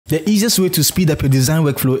The easiest way to speed up your design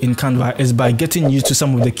workflow in Canva is by getting used to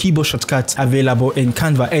some of the keyboard shortcuts available in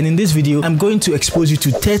Canva. And in this video, I'm going to expose you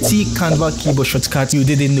to 30 Canva keyboard shortcuts you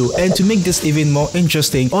didn't know. And to make this even more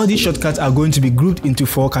interesting, all these shortcuts are going to be grouped into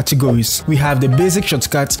 4 categories. We have the basic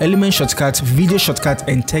shortcuts, element shortcuts, video shortcuts,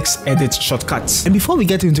 and text edit shortcuts. And before we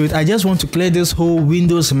get into it, I just want to clear this whole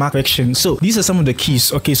Windows Mac section. So these are some of the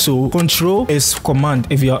keys. Okay, so Control is command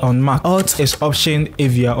if you're on Mac, Alt is option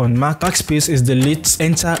if you're on Mac, backspace is delete,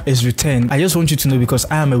 enter is return. I just want you to know because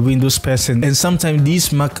I am a Windows person and sometimes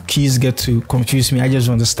these Mac keys get to confuse me. I just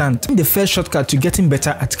don't understand. The first shortcut to getting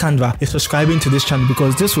better at Canva is subscribing to this channel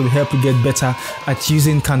because this will help you get better at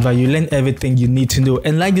using Canva. You learn everything you need to know,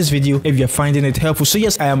 and like this video if you're finding it helpful. So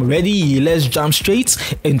yes, I am ready. Let's jump straight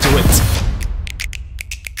into it.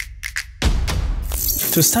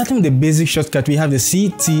 So starting with the basic shortcut, we have the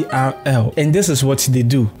CTRL, and this is what they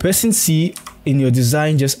do. Pressing C in your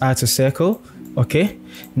design just adds a circle. Okay,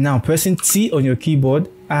 now pressing T on your keyboard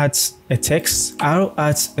adds a text, R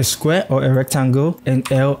adds a square or a rectangle, and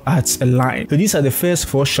L adds a line. So these are the first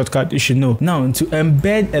 4 shortcuts you should know. Now to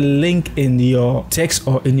embed a link in your text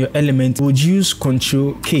or in your element, we'll use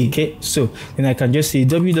Control K. Okay, so then I can just say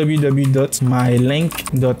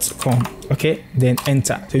www.mylink.com. okay, then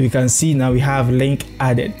enter. So you can see now we have link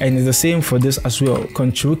added, and it's the same for this as well.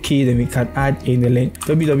 Control K, then we can add in the link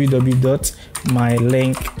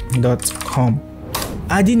www.mylink.com.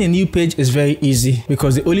 Adding a new page is very easy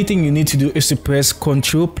because the only thing you need to do is to press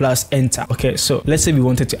Ctrl plus enter. Okay, so let's say we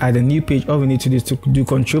wanted to add a new page. All we need to do is to do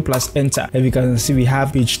Ctrl plus enter, and we can see we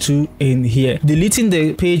have page 2 in here. Deleting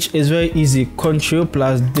the page is very easy. Ctrl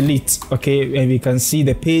plus delete. Okay, and we can see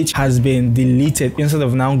the page has been deleted. Instead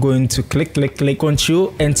of now going to click,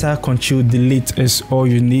 Ctrl enter, Ctrl delete is all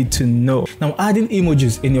you need to know. Now adding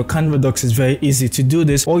emojis in your Canva docs is very easy. To do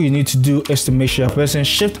this, all you need to do is to make sure you're pressing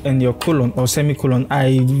shift and your colon or semicolon.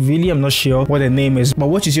 I really am not sure what the name is, but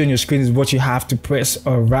what you see on your screen is what you have to press.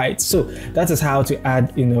 All right, so that is how to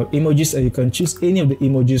add emojis, and you can choose any of the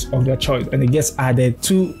emojis of your choice and it gets added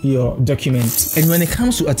to your document. And when it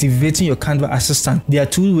comes to activating your Canva assistant, there are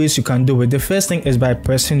 2 ways you can do it. The first thing is by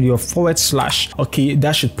pressing your /. Okay,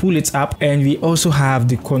 that should pull it up, and we also have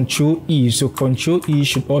the Control E. So Control E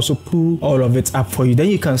should also pull all of it up for you. Then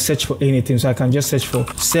you can search for anything. So I can just search for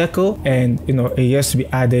circle, and it has to be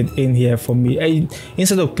added in here for me.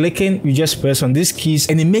 Instead of clicking, you just press on these keys,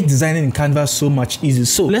 and it makes designing in Canva so much easier.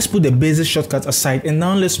 So let's put the basic shortcut aside, and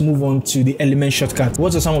now let's move on to the element shortcut.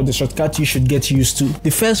 What are some of the shortcuts you should get used to? The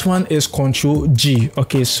first one is Control G.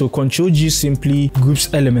 Okay, so Control G simply groups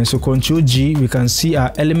elements. So Control G, we can see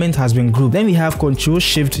our element has been grouped. Then we have Control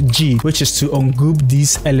Shift G, which is to ungroup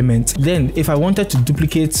these elements. Then if I wanted to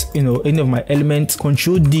duplicate any of my elements,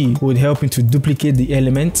 Control D would help me to duplicate the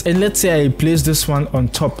element. And let's say I place this one on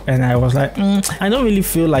top, and I was like, I don't really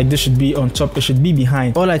feel like this should be on top, it should be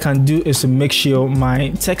behind. All I can do is to make sure my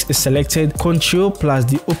text is selected. Control plus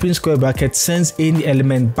the open square bracket sends any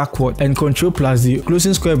element backward, and Control plus the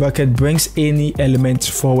closing square bracket brings any element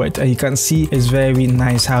forward. And you can see it's very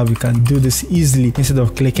nice how we can do this easily instead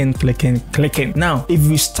of clicking. Now if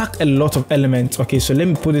we stack a lot of elements, okay, so let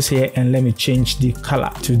me put this here and let me change the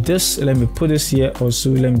color to this. Let me put this here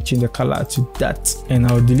also, let me change the color to that, and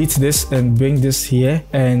I'll delete this and bring this here,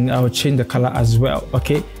 and I'll change the color as well.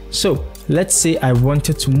 Okay, so let's say I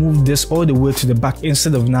wanted to move this all the way to the back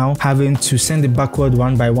instead of now having to send it backward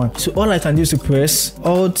one by one. So all I can do is to press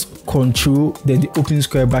Alt Control then the open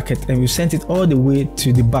square bracket, and we sent it all the way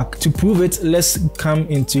to the back. To prove it, let's come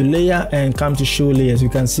into layer and come to show layers. You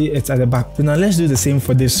can see it's at the back. So now let's do the same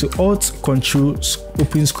for this. So Alt Control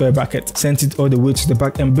open square bracket, sent it all the way to the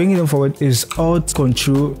back, and bringing it forward is Alt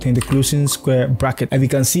Control then the closing square bracket, and we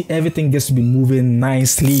can see everything gets to be moving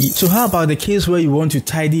nicely. So how about the case where you want to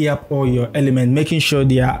tidy up all your elements, making sure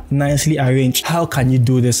they are nicely arranged? How can you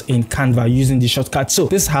do this in Canva using the shortcut? So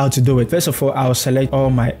this is how to do it. First of all, I'll select all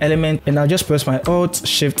my elements, and I'll just press my Alt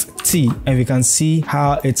Shift T, and we can see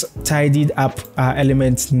how it's tidied up our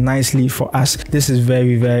elements nicely for us. This is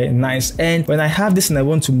very nice. And when I have this and I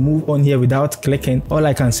want to move on here without clicking, all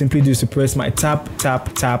I can simply do is to press my tap.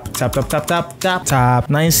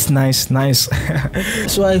 Nice.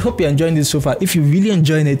 So I hope you're enjoying this so far. If you're really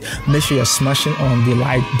enjoying it, make sure you're smashing on the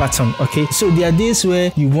like button. Okay, so there are days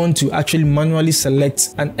where you want to actually manually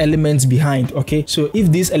select an element behind. Okay, so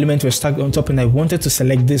if this element was stuck on top and I wanted to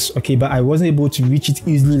select this, okay, but I wasn't able to reach it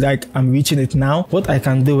easily like I'm reaching it now, what I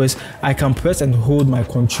can do is I can press and hold my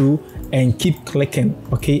Control and keep clicking.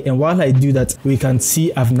 Okay, and while I do that, we can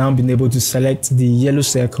see I've now been able to select the yellow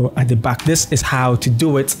circle at the back. This is how to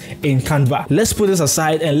do it in Canva. Let's put this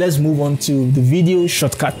aside and let's move on to the video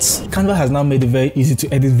shortcuts. Canva has now made it very easy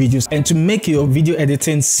to edit videos, and to make your video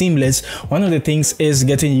editing seamless, one of the things is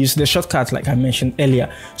getting used to the shortcuts like I mentioned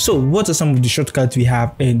earlier. So what are some of the shortcuts we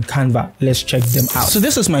have in Canva? Let's check them out. So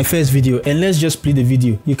this is my first video, and let's just play the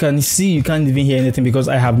video. You can see you can't even hear anything because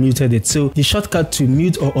I have muted it. So the shortcut to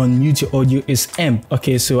mute or unmute your audio is M.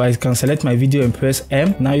 Okay, so I can select my video and press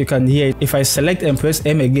M. Now you can hear it. If I select and press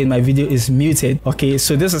M again, my video is muted. Okay,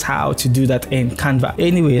 so this is how to do that in Canva.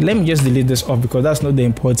 Anyway, let me just delete this off because that's not the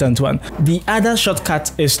important one. The other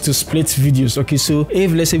shortcut is to split videos. Okay, so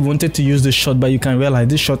if let's say we wanted to use the short, but you can realize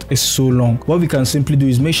this short is so long, what we can simply do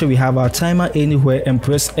is make sure we have our timer anywhere and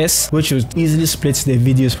press S, which will easily split the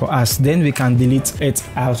videos for us. Then we can delete it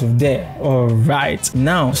out of there. All right,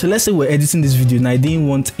 now so let's say we're editing this video and I didn't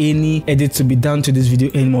want any edit to be done to this video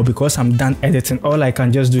anymore because I'm done editing. All I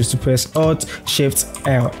can just do is to press Alt Shift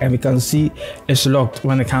L, and we can see it's locked.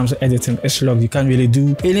 When it comes to editing, it's locked. You can't really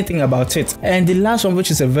do anything about it. And the last one,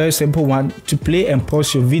 which is a very simple one, to play and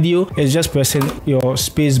pause your video, is just pressing your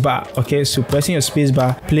space bar. Okay, so pressing your space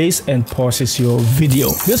bar plays and pauses your video.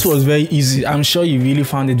 This was very easy. I'm sure you really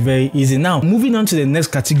found it very easy. Now moving on to the next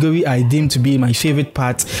category I deem to be my favorite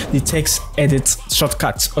part, the text edit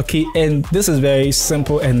shortcuts. Okay, and this is very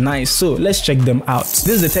simple and nice, so let's check them out. This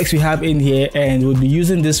is the text we have in here, and we'll be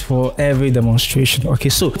using this for every demonstration. Okay,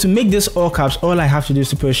 so to make this all caps, all I have to do is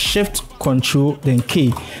to press Shift Control then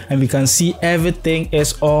K, and we can see everything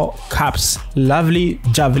is all caps. Lovely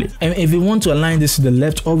jubbly. And if we want to align this to the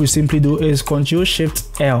left, all we simply do is Control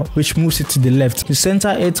Shift L, which moves it to the left. To center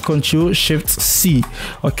it, Control Shift C.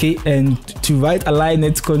 Okay, and to right align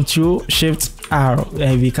it, Control Shift R,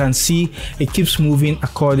 and we can see it keeps moving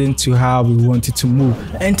according to how we want it to move.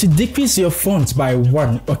 And to decrease your font by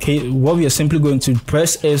 1, okay, what we are simply going to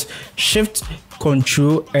press is Shift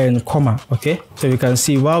Control and comma. Okay, so we can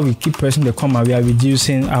see while we keep pressing the comma, we are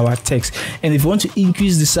reducing our text. And if you want to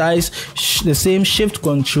increase the size, the same Shift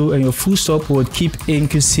Control and your full stop would keep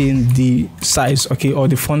increasing the size, okay, or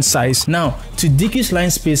the font size. Now to decrease line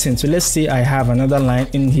spacing, so let's say I have another line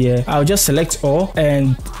in here, I'll just select all,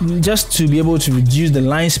 and just to be able to reduce the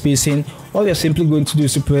line spacing, all you're simply going to do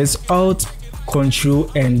is to press Alt, Control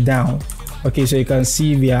and down. Okay, so you can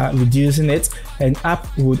see we are reducing it, and up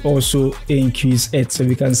would also increase it, so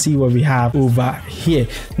we can see what we have over here.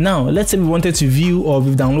 Now let's say we wanted to view, or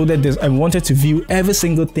we've downloaded this and wanted to view every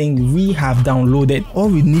single thing we have downloaded. All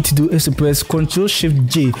we need to do is to press Ctrl Shift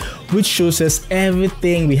J, which shows us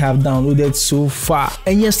everything we have downloaded so far.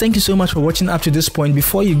 And yes, thank you so much for watching up to this point.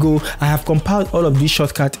 Before you go, I have compiled all of these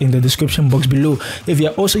shortcuts in the description box below. If you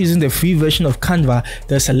are also using the free version of Canva,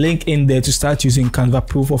 there's a link in there to start using Canva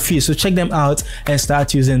Pro for free, so check them out and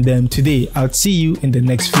start using them today. I'll see you in the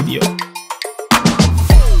next video.